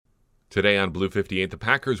Today on Blue 58, the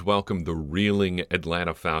Packers welcome the reeling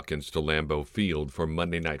Atlanta Falcons to Lambeau Field for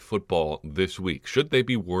Monday Night Football this week. Should they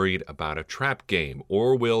be worried about a trap game,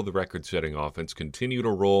 or will the record-setting offense continue to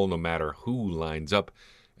roll no matter who lines up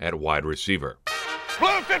at wide receiver?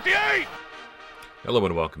 Blue 58! Hello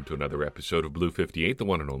and welcome to another episode of Blue 58, the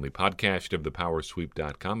one and only podcast of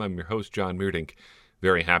thepowersweep.com. I'm your host, John Meerdink.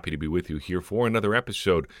 Very happy to be with you here for another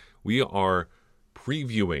episode. We are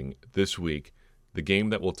previewing this week the game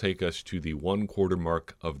that will take us to the one-quarter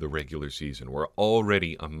mark of the regular season. We're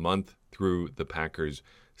already a month through the Packers'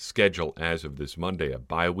 schedule as of this Monday. A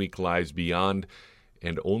bye week lies beyond,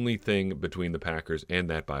 and only thing between the Packers and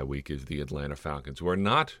that bye week is the Atlanta Falcons. We're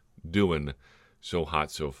not doing so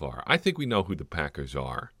hot so far. I think we know who the Packers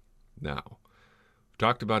are now. We've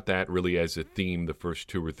talked about that really as a theme the first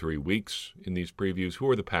 2 or 3 weeks in these previews. Who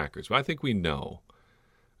are the Packers? Well, I think we know.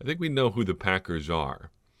 I think we know who the Packers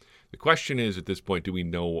are. The question is, at this point, do we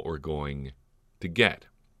know what we're going to get?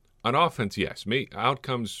 On offense, yes.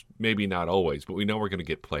 Outcomes, maybe not always, but we know we're going to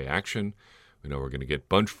get play action. We know we're going to get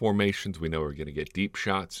bunch formations. We know we're going to get deep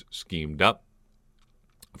shots schemed up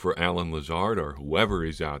for Allen Lazard or whoever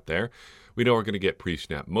is out there. We know we're going to get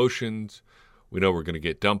pre-snap motions. We know we're going to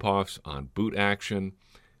get dump-offs on boot action.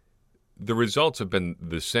 The results have been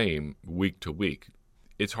the same week to week.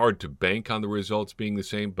 It's hard to bank on the results being the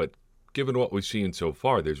same, but given what we've seen so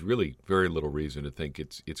far, there's really very little reason to think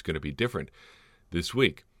it's going to be different this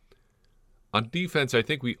week. On defense, I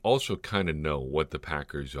think we also kind of know what the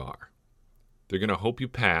Packers are. They're going to hope you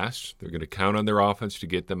pass. They're going to count on their offense to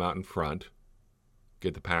get them out in front,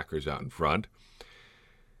 get the Packers out in front,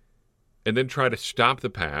 and then try to stop the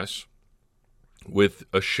pass with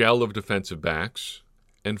a shell of defensive backs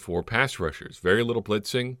and 4 pass rushers. Very little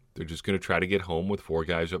blitzing. They're just going to try to get home with 4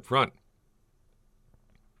 guys up front.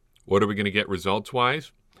 What are we going to get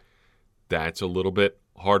results-wise? That's a little bit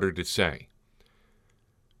harder to say.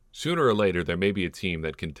 Sooner or later, there may be a team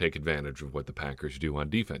that can take advantage of what the Packers do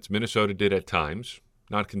on defense. Minnesota did at times,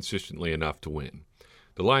 not consistently enough to win.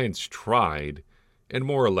 The Lions tried and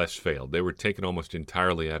more or less failed. They were taken almost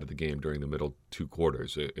entirely out of the game during the middle 2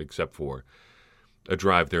 quarters, except for a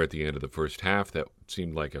drive there at the end of the first half that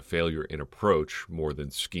seemed like a failure in approach more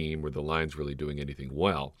than scheme, where the Lions really doing anything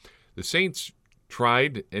well. The Saints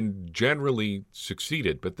tried and generally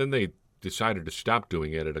succeeded, but then they decided to stop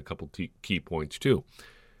doing it at a couple key points too.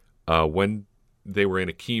 When they were in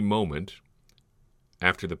a key moment,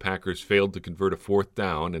 after the Packers failed to convert a 4th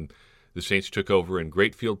down and the Saints took over in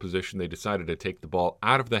great field position, they decided to take the ball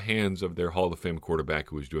out of the hands of their Hall of Fame quarterback,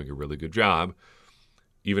 who was doing a really good job,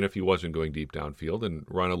 even if he wasn't going deep downfield, and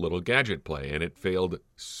run a little gadget play, and it failed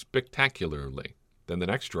spectacularly. Then the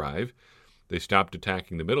next drive, they stopped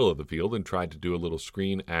attacking the middle of the field and tried to do a little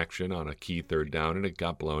screen action on a key 3rd down, and it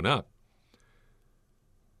got blown up.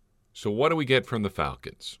 So what do we get from the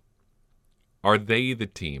Falcons? Are they the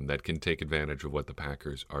team that can take advantage of what the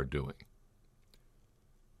Packers are doing?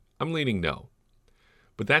 I'm leaning no.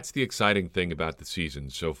 But that's the exciting thing about the season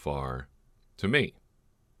so far to me.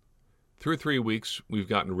 Through 3 weeks, we've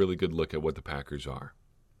gotten a really good look at what the Packers are.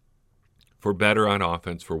 For better on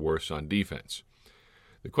offense, for worse on defense.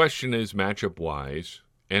 The question is, matchup-wise,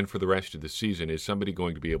 and for the rest of the season, is somebody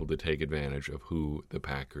going to be able to take advantage of who the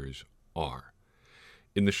Packers are?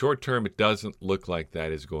 In the short term, it doesn't look like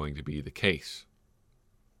that is going to be the case.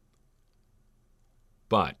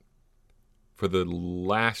 But for the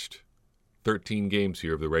last 13 games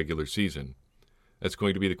here of the regular season, that's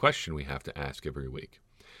going to be the question we have to ask every week.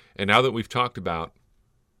 And now that we've talked about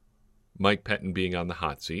Mike Pettine being on the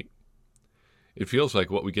hot seat, it feels like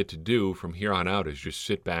what we get to do from here on out is just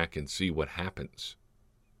sit back and see what happens.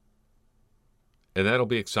 And that'll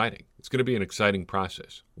be exciting. It's going to be an exciting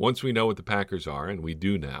process. Once we know what the Packers are, and we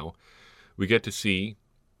do now, we get to see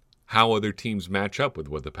how other teams match up with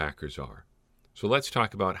what the Packers are. So let's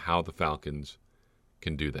talk about how the Falcons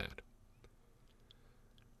can do that.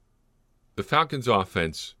 The Falcons'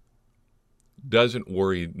 offense doesn't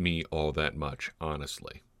worry me all that much,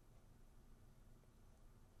 honestly.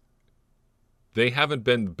 They haven't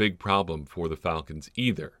been the big problem for the Falcons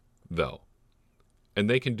either, though. And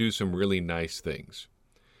they can do some really nice things.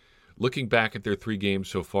 Looking back at their 3 games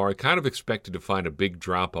so far, I kind of expected to find a big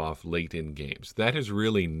drop-off late in games. That has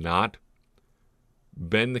really not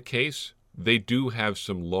been the case. They do have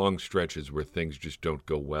some long stretches where things just don't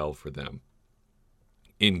go well for them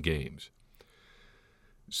in games.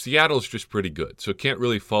 Seattle's just pretty good, so can't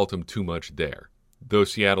really fault them too much there, though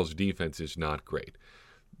Seattle's defense is not great.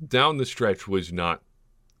 Down the stretch was not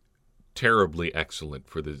terribly excellent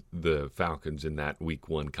for the Falcons in that Week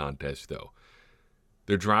 1 contest, though.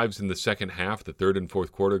 Their drives in the second half, the third and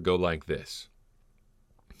fourth quarter, go like this.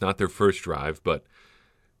 not their first drive, but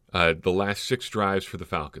the last 6 drives for the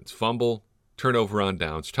Falcons. Fumble, turnover on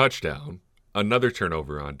downs, touchdown, another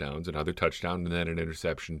turnover on downs, another touchdown, and then an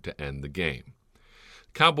interception to end the game.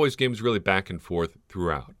 The Cowboys game was really back and forth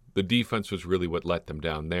throughout. The defense was really what let them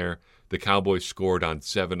down there. The Cowboys scored on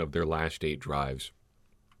 7 of their last 8 drives.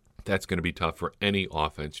 That's going to be tough for any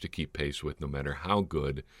offense to keep pace with, no matter how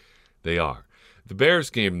good they are. The Bears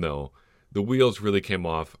game, though, the wheels really came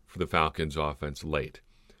off for the Falcons offense late.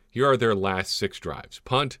 Here are their last 6 drives.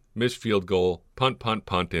 Punt, missed field goal, punt, punt,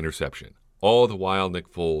 punt, interception. All the while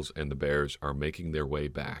Nick Foles and the Bears are making their way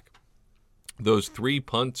back. Those 3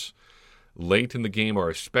 punts late in the game are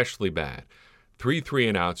especially bad. 3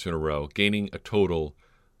 3-and-outs in a row, gaining a total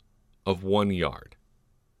of 1 yard.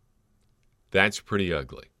 That's pretty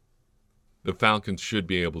ugly. The Falcons should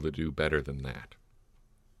be able to do better than that.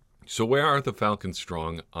 So where are the Falcons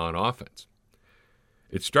strong on offense?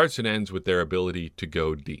 It starts and ends with their ability to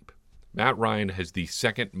go deep. Matt Ryan has the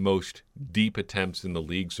 2nd most deep attempts in the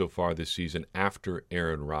league so far this season after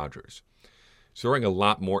Aaron Rodgers. He's throwing a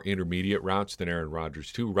lot more intermediate routes than Aaron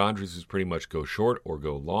Rodgers, too. Rodgers is pretty much go short or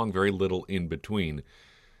go long, very little in between.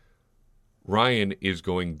 Ryan is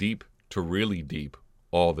going deep to really deep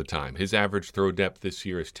all the time. His average throw depth this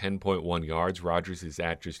year is 10.1 yards. Rodgers is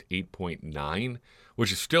at just 8.9,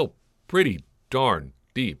 which is still pretty darn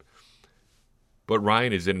deep. But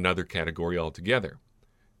Ryan is in another category altogether.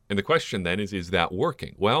 And the question then is that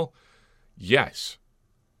working? Well, yes.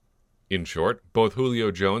 In short, both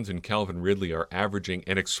Julio Jones and Calvin Ridley are averaging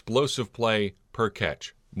an explosive play per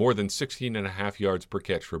catch, more than 16.5 yards per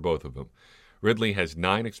catch for both of them. Ridley has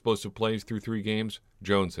 9 explosive plays through 3 games.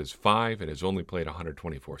 Jones has 5 and has only played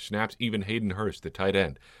 124 snaps. Even Hayden Hurst, the tight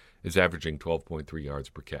end, is averaging 12.3 yards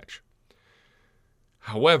per catch.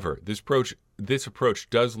 However, this approach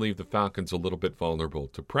does leave the Falcons a little bit vulnerable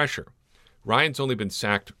to pressure. Ryan's only been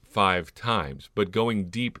sacked 5 times, but going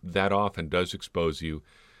deep that often does expose you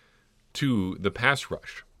to the pass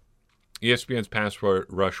rush. ESPN's pass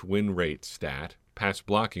blocking win rate stat,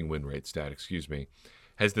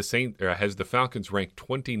 has the Falcons ranked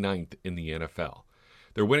 29th in the NFL.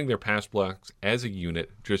 They're winning their pass blocks as a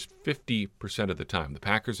unit just 50% of the time. The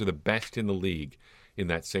Packers are the best in the league in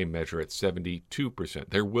that same measure at 72%.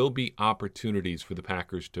 There will be opportunities for the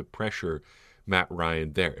Packers to pressure Matt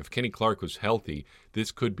Ryan there. If Kenny Clark was healthy,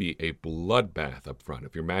 this could be a bloodbath up front.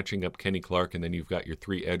 If you're matching up Kenny Clark and then you've got your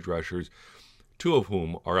 3 edge rushers, 2 of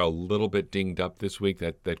whom are a little bit dinged up this week,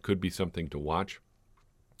 that could be something to watch.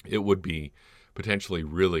 It would be potentially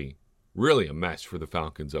really, really a mess for the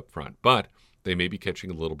Falcons up front. But they may be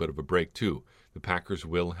catching a little bit of a break too. The Packers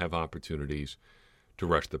will have opportunities to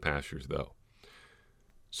rush the passers, though.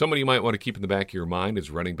 Somebody you might want to keep in the back of your mind is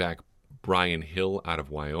running back Brian Hill out of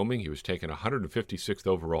Wyoming. He was taken 156th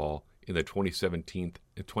overall in the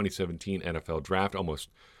 2017 NFL Draft, almost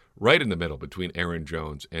right in the middle between Aaron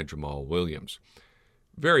Jones and Jamal Williams.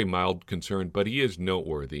 Very mild concern, but he is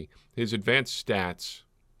noteworthy. His advanced stats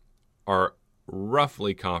are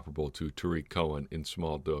roughly comparable to Tariq Cohen in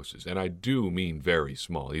small doses, and I do mean very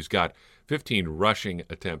small. He's got 15 rushing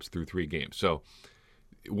attempts through 3 games. So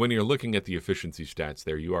when you're looking at the efficiency stats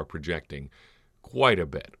there, you are projecting quite a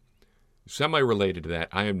bit. Semi-related to that,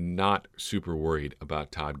 I am not super worried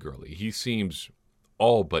about Todd Gurley. He seems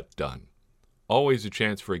all but done. Always a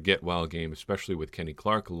chance for a get-well game, especially with Kenny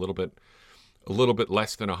Clark, a little bit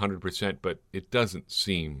less than 100%, but it doesn't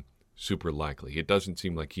seem super likely. It doesn't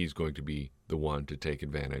seem like he's going to be the one to take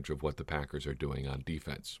advantage of what the Packers are doing on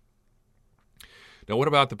defense. Now, what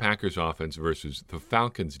about the Packers offense versus the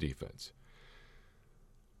Falcons defense?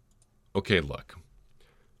 Okay, look.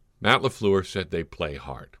 Matt LaFleur said they play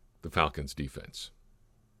hard, the Falcons defense.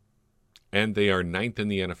 And they are 9th in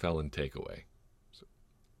the NFL in takeaway.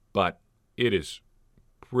 But it is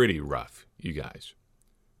pretty rough, you guys.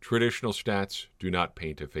 Traditional stats do not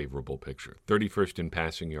paint a favorable picture. 31st in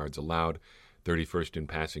passing yards allowed, 31st in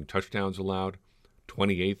passing touchdowns allowed,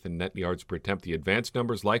 28th in net yards per attempt. The advanced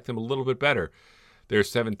numbers like them a little bit better. They're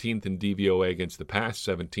 17th in DVOA against the pass,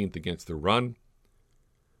 17th against the run.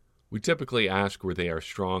 We typically ask where they are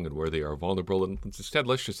strong and where they are vulnerable, and instead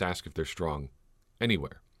let's just ask if they're strong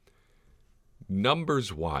anywhere.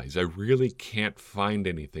 Numbers-wise, I really can't find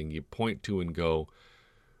anything you point to and go,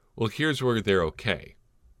 well, here's where they're okay.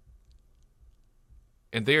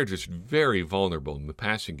 And they are just very vulnerable in the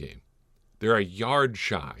passing game. They're a yard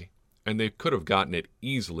shy, and they could have gotten it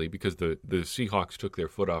easily because the Seahawks took their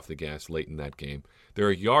foot off the gas late in that game. They're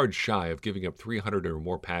a yard shy of giving up 300 or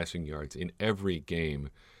more passing yards in every game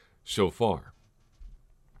so far.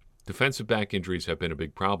 Defensive back injuries have been a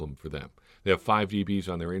big problem for them. They have 5 DBs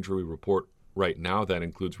on their injury report right now. That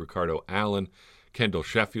includes Ricardo Allen, Kendall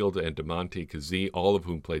Sheffield and DeMonte Kazee, all of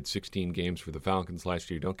whom played 16 games for the Falcons last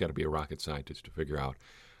year. You don't got to be a rocket scientist to figure out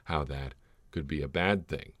how that could be a bad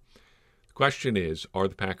thing. The question is, are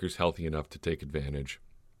the Packers healthy enough to take advantage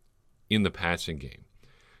in the passing game?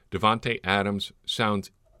 Davante Adams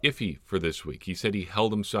sounds iffy for this week. He said he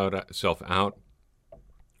held himself out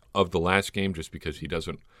of the last game just because he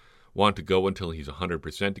doesn't want to go until he's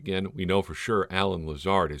 100% again. We know for sure Allen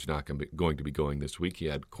Lazard is not going to be going this week. He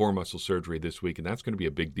had core muscle surgery this week, and that's going to be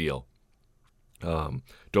a big deal.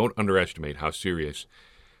 Don't underestimate how serious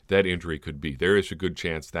that injury could be. There is a good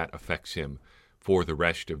chance that affects him for the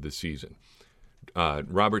rest of the season.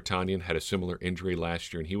 Robert Tonyan had a similar injury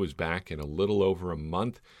last year, and he was back in a little over a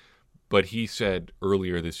month. But he said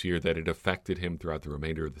earlier this year that it affected him throughout the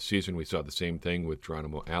remainder of the season. We saw the same thing with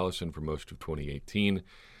Geronimo Allison for most of 2018.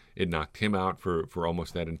 It knocked him out for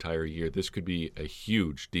almost that entire year. This could be a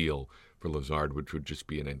huge deal for Lazard, which would just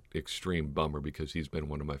be an extreme bummer because he's been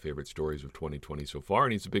one of my favorite stories of 2020 so far,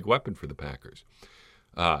 and he's a big weapon for the Packers.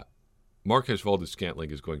 Marquez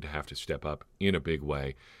Valdes-Scantling is going to have to step up in a big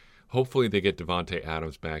way. Hopefully they get Davante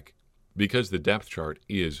Adams back because the depth chart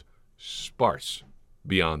is sparse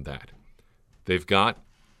beyond that. They've got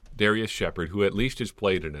Darius Shepard, who at least has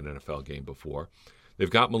played in an NFL game before. They've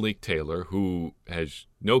got Malik Taylor, who has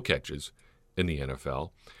no catches in the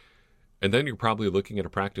NFL. And then you're probably looking at a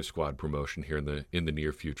practice squad promotion here in the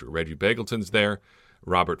near future. Reggie Begelton's there.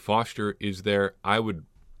 Robert Foster is there. I would,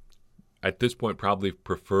 at this point, probably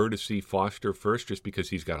prefer to see Foster first just because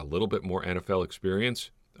he's got a little bit more NFL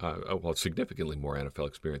experience. Significantly more NFL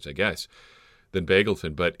experience, I guess, than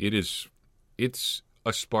Begelton. But it's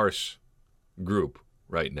a sparse group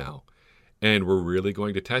right now. And we're really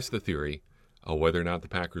going to test the theory of whether or not the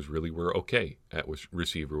Packers really were okay at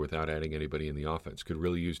receiver without adding anybody in the offense. Could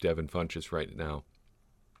really use Devin Funchess right now.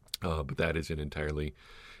 But that is an entirely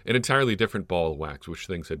different ball of wax, which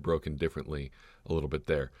things had broken differently a little bit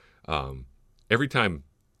there. Every time,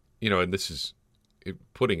 and this is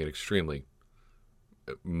putting an extremely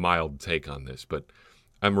mild take on this, but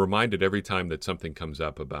I'm reminded every time that something comes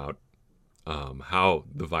up about how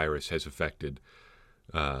the virus has affected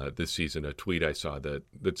this season. A tweet I saw that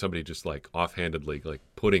somebody just like offhandedly like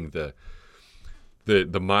putting the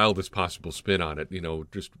mildest possible spin on it,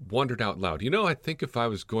 just wondered out loud. I think if I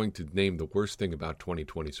was going to name the worst thing about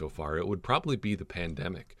 2020 so far, it would probably be the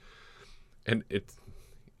pandemic. And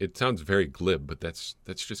it sounds very glib, but that's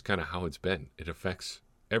just kind of how it's been. It affects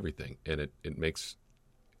everything, and it makes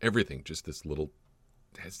everything just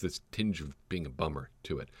has this tinge of being a bummer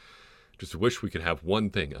to it. Just wish we could have one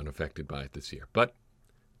thing unaffected by it this year, but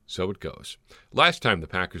so it goes. Last time the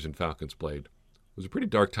Packers and Falcons played was a pretty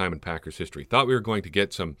dark time in Packers history. Thought we were going to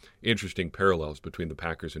get some interesting parallels between the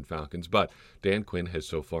Packers and Falcons, but Dan Quinn has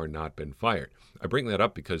so far not been fired. I bring that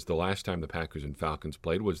up because the last time the Packers and Falcons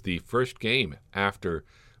played was the first game after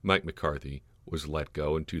Mike McCarthy was let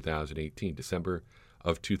go in 2018, December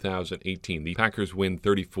of 2018. The Packers win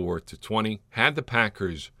 34-20. Had the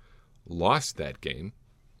Packers lost that game,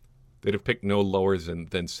 they'd have picked no lower than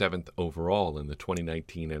 7th overall in the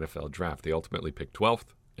 2019 NFL Draft. They ultimately picked 12th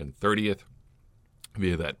and 30th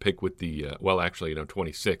via that pick with the,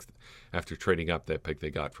 26th after trading up that pick they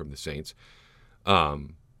got from the Saints. But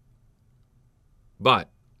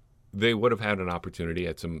they would have had an opportunity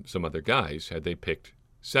at some other guys had they picked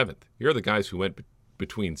 7th. Here are the guys who went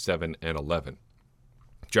between 7 and 11.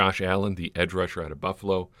 Josh Allen, the edge rusher out of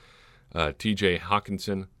Buffalo. T.J.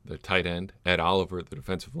 Hawkinson, the tight end. Ed Oliver, the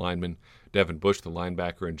defensive lineman. Devin Bush, the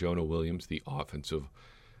linebacker. And Jonah Williams, the offensive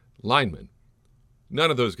lineman.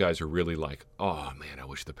 None of those guys are really like, oh, man, I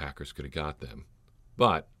wish the Packers could have got them.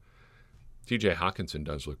 But T.J. Hawkinson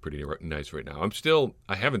does look pretty nice right now.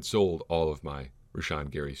 I haven't sold all of my Rashawn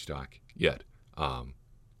Gary stock yet. I've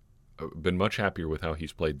been much happier with how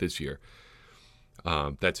he's played this year.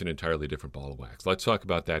 That's an entirely different ball of wax. Let's talk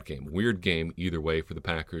about that game. Weird game either way for the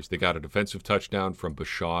Packers. They got a defensive touchdown from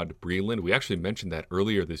Bashaud Breeland. We actually mentioned that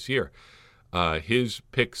earlier this year. His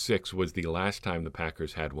pick 6 was the last time the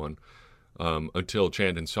Packers had one until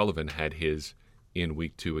Chandon Sullivan had his in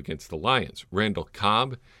Week 2 against the Lions. Randall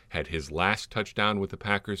Cobb had his last touchdown with the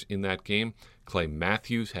Packers in that game. Clay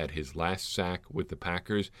Matthews had his last sack with the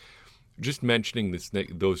Packers. Just mentioning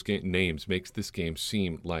those names makes this game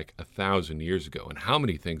seem like 1,000 years ago. And how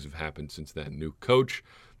many things have happened since then? New coach,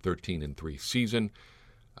 13-3 season,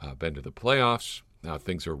 been to the playoffs. Now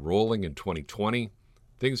things are rolling in 2020.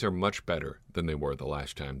 Things are much better than they were the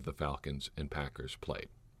last time the Falcons and Packers played.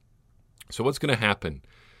 So what's going to happen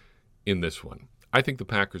in this one? I think the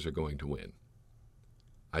Packers are going to win.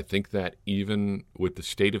 I think that even with the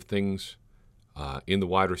state of things in the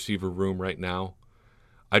wide receiver room right now,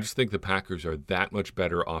 I just think the Packers are that much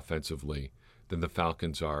better offensively than the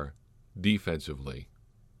Falcons are defensively.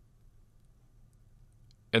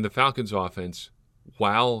 And the Falcons' offense,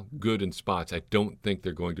 while good in spots, I don't think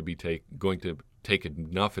they're going to take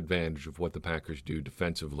enough advantage of what the Packers do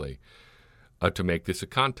defensively to make this a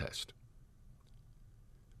contest.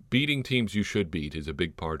 Beating teams you should beat is a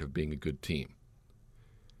big part of being a good team.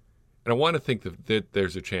 And I want to think that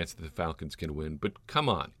there's a chance that the Falcons can win, but come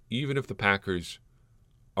on, even if the Packers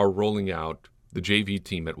are rolling out the JV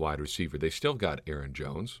team at wide receiver, they still got Aaron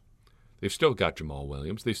Jones. They've still got Jamal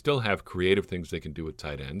Williams. They still have creative things they can do with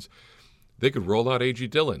tight ends. They could roll out A.J.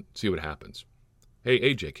 Dillon, see what happens. Hey,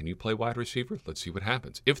 A.J., can you play wide receiver? Let's see what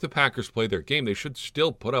happens. If the Packers play their game, they should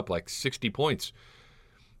still put up like 60 points.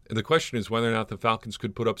 And the question is whether or not the Falcons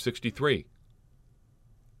could put up 63.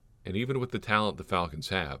 And even with the talent the Falcons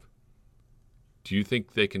have, do you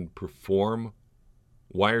think they can perform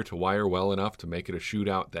wire to wire well enough to make it a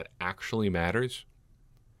shootout that actually matters?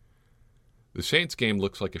 The Saints game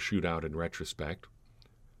looks like a shootout in retrospect,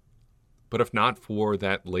 but if not for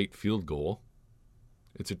that late field goal,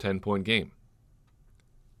 it's a 10-point game.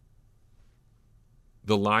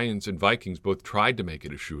 The Lions and Vikings both tried to make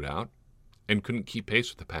it a shootout and couldn't keep pace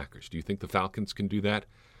with the Packers. Do you think the Falcons can do that?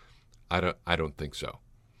 I don't think so.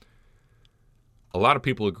 A lot of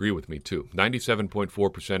people agree with me, too.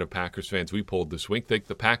 97.4% of Packers fans we polled this week think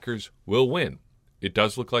the Packers will win. It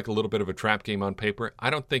does look like a little bit of a trap game on paper. I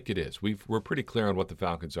don't think it is. We're pretty clear on what the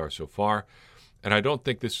Falcons are so far, and I don't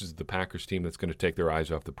think this is the Packers team that's going to take their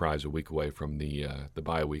eyes off the prize a week away from the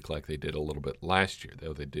bye week like they did a little bit last year,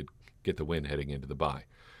 though they did get the win heading into the bye.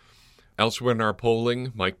 Elsewhere in our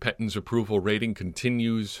polling, Mike Pettine's approval rating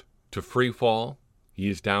continues to free fall. He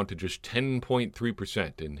is down to just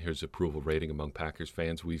 10.3% in his approval rating among Packers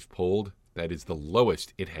fans we've polled. That is the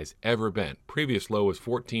lowest it has ever been. Previous low was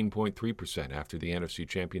 14.3% after the NFC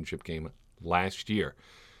Championship game last year.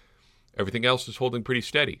 Everything else is holding pretty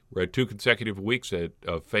steady. We're at 2 consecutive weeks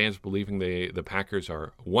of fans believing the Packers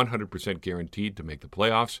are 100% guaranteed to make the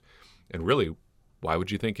playoffs. And really, why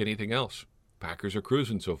would you think anything else? Packers are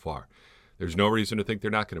cruising so far. There's no reason to think they're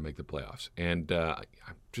not going to make the playoffs. And I'm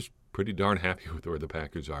just pretty darn happy with where the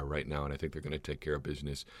Packers are right now, and I think they're going to take care of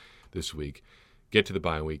business this week, get to the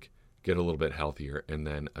bye week, get a little bit healthier, and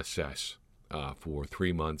then assess for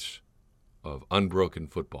 3 months of unbroken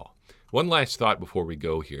football. One last thought before we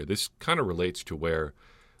go here. This kind of relates to where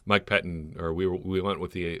Mike Pettine, or we went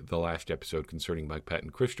with the last episode concerning Mike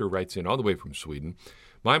Pettine. Christer writes in all the way from Sweden.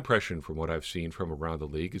 My impression from what I've seen from around the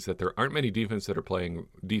league is that there aren't many defenses that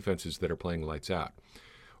are playing lights out.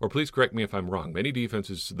 Or please correct me if I'm wrong. Many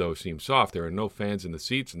defenses, though, seem soft. There are no fans in the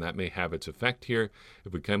seats, and that may have its effect here.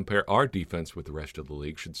 If we compare our defense with the rest of the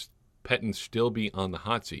league, should Pettine still be on the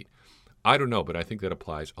hot seat? I don't know, but I think that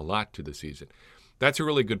applies a lot to the season. That's a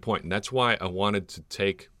really good point, and that's why I wanted to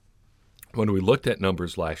take, when we looked at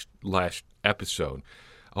numbers last episode,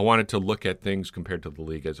 I wanted to look at things compared to the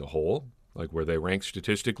league as a whole, like where they rank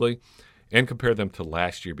statistically, and compare them to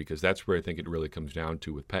last year, because that's where I think it really comes down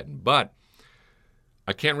to with Pettine. But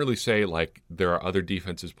I can't really say like there are other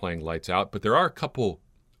defenses playing lights out, but there are a couple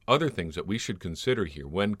other things that we should consider here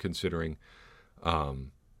when considering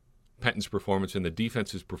Pettine's performance and the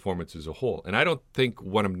defense's performance as a whole. And I don't think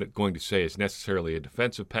what I'm going to say is necessarily a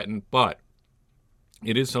defense of Pettine, but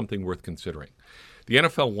it is something worth considering. The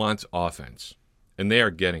NFL wants offense, and they are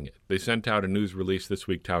getting it. They sent out a news release this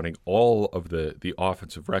week touting all of the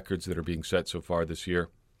offensive records that are being set so far this year.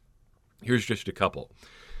 Here's just a couple.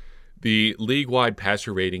 The league-wide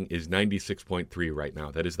passer rating is 96.3 right now.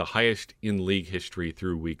 That is the highest in league history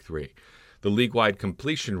through week 3. The league-wide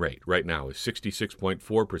completion rate right now is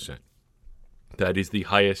 66.4%. That is the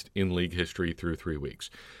highest in league history through 3 weeks.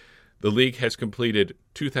 The league has completed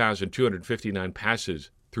 2,259 passes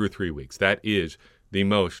through 3 weeks. That is the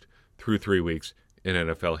most through 3 weeks in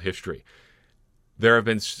NFL history. There have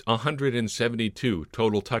been 172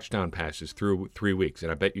 total touchdown passes through 3 weeks,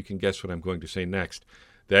 and I bet you can guess what I'm going to say next.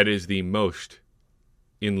 That is the most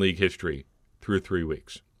in league history through 3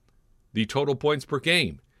 weeks. The total points per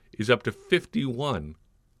game is up to 51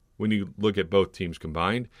 when you look at both teams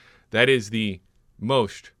combined. That is the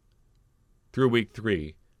most through week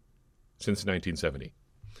 3 since 1970.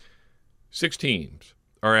 6 teams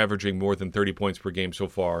are averaging more than 30 points per game so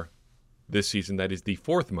far this season. That is the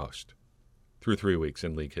 4th most through 3 weeks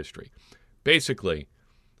in league history. Basically,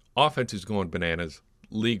 offense is going bananas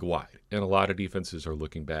league-wide, and a lot of defenses are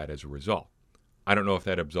looking bad as a result. I don't know if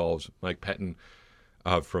that absolves Mike Pettine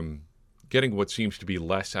from getting what seems to be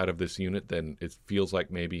less out of this unit than it feels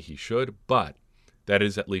like maybe he should, but that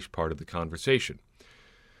is at least part of the conversation.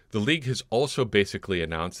 The league has also basically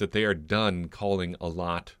announced that they are done calling a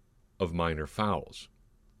lot of minor fouls.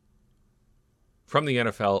 From the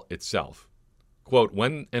NFL itself, quote,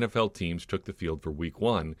 when NFL teams took the field for week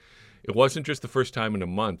 1, it wasn't just the first time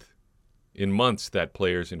in months that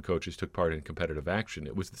players and coaches took part in competitive action.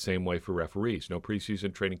 It was the same way for referees. No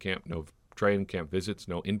preseason training camp, no training camp visits,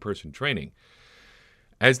 no in-person training.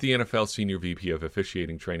 As the NFL Senior VP of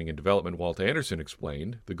Officiating, Training, and Development, Walt Anderson,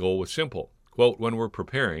 explained, the goal was simple. Quote, when we're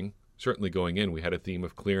preparing, certainly going in, we had a theme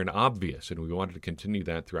of clear and obvious, and we wanted to continue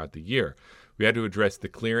that throughout the year. We had to address the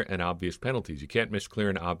clear and obvious penalties. You can't miss clear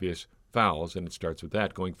and obvious fouls, and it starts with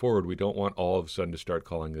that. Going forward, we don't want all of a sudden to start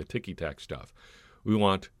calling the ticky-tack stuff. We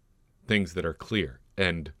want things that are clear,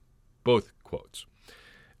 and both quotes.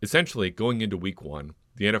 Essentially, going into week 1,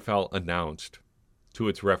 the NFL announced to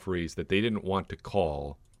its referees that they didn't want to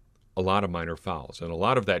call a lot of minor fouls, and a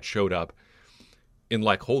lot of that showed up in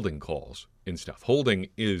like holding calls and stuff. Holding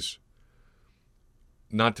is,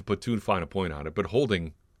 not to put too fine a point on it, but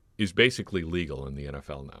holding is basically legal in the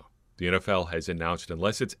NFL now. The NFL has announced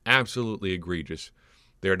unless it's absolutely egregious,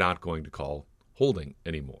 they're not going to call holding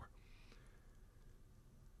anymore.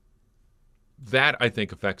 That, I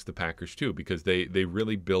think, affects the Packers too, because they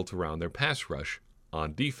really built around their pass rush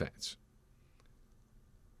on defense.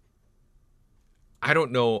 I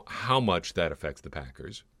don't know how much that affects the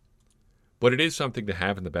Packers, but it is something to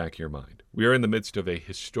have in the back of your mind. We are in the midst of a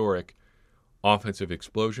historic offensive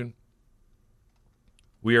explosion.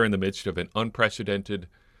 We are in the midst of an unprecedented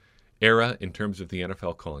era in terms of the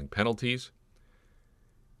NFL calling penalties.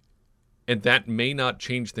 And that may not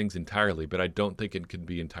change things entirely, but I don't think it can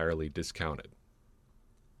be entirely discounted.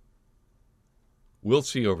 We'll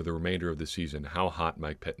see over the remainder of the season how hot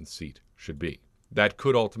Mike Pettine's seat should be. That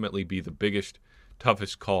could ultimately be the biggest,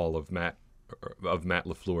 toughest call of Matt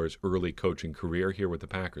LaFleur's early coaching career here with the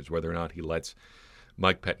Packers, whether or not he lets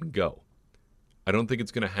Mike Pettine go. I don't think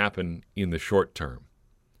it's going to happen in the short term,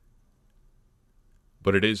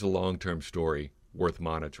 but it is a long-term story worth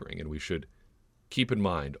monitoring, and we should keep in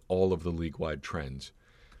mind all of the league-wide trends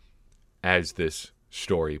as this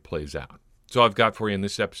story plays out. So I've got for you in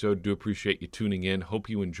this episode. Do appreciate you tuning in. Hope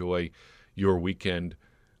you enjoy your weekend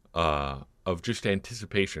of just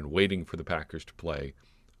anticipation, waiting for the Packers to play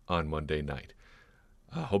on Monday night.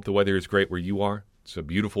 Hope the weather is great where you are. It's a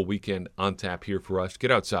beautiful weekend on tap here for us.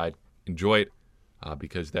 Get outside, enjoy it,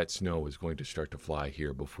 because that snow is going to start to fly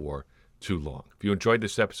here before too long. If you enjoyed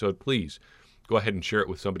this episode, please go ahead and share it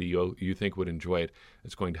with somebody you think would enjoy it.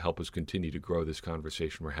 It's going to help us continue to grow this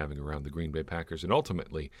conversation we're having around the Green Bay Packers and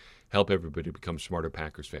ultimately help everybody become smarter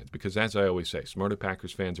Packers fans. Because as I always say, smarter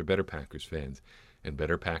Packers fans are better Packers fans, and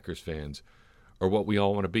better Packers fans are what we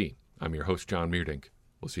all want to be. I'm your host, John Meerdink.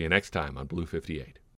 We'll see you next time on Blue 58.